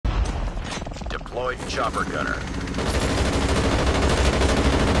Deployed chopper gunner.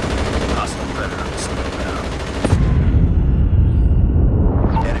 Hostile predator missile inbound.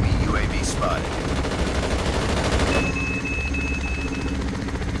 Enemy UAV spotted.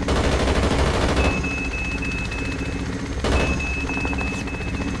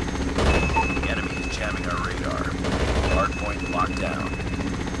 The enemy is jamming our radar. Hardpoint locked down.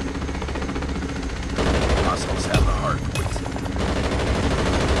 Hostiles have the hardpoint.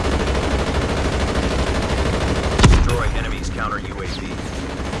 Destroy enemy's counter UAV.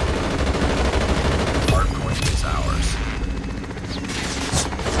 Hardpoint is ours.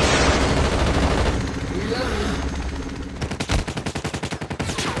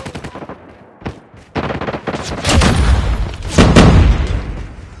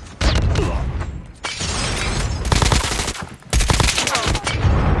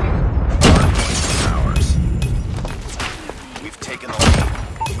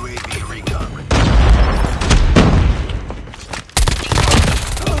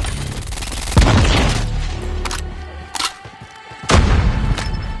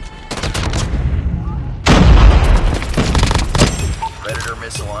 Predator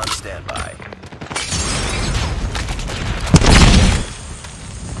missile on standby.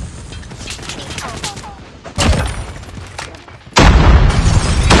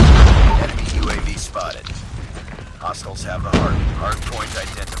 Enemy UAV spotted. Hostiles have the hardpoint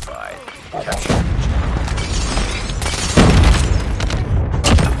identified. Capture.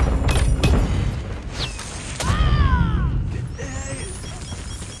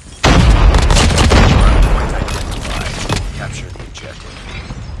 Hardpoint identified. Capture the objective.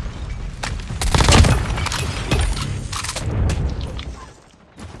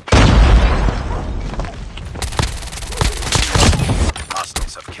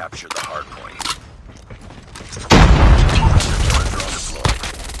 Hostiles have captured the hard point. Drone deployed.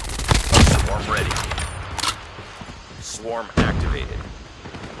 Swarm ready. Swarm activated.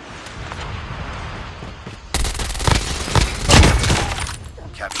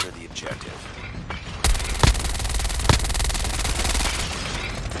 Capture the objective.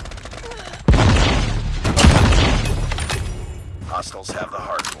 Hostiles have the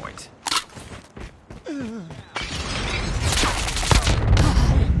hard point.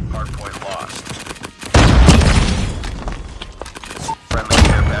 Hardpoint lost. Friendly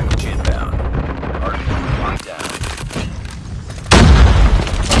care package inbound. Hardpoint locked down.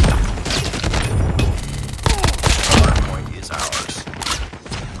 Hardpoint is ours.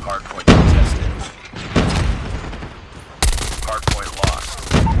 Hardpoint contested. Hardpoint lost.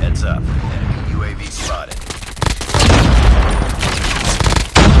 Heads up. Enemy UAV spotted.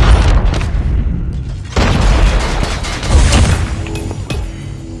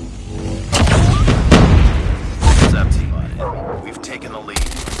 We've taken the lead.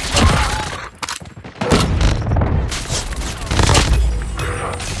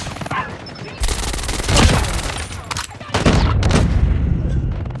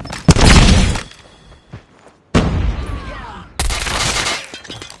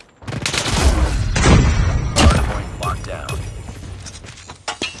 Hardpoint locked down.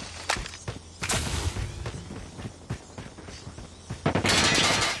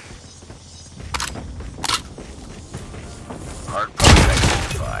 Hardpoint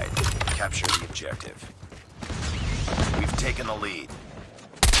identified. Capture the objective. We've taken the lead.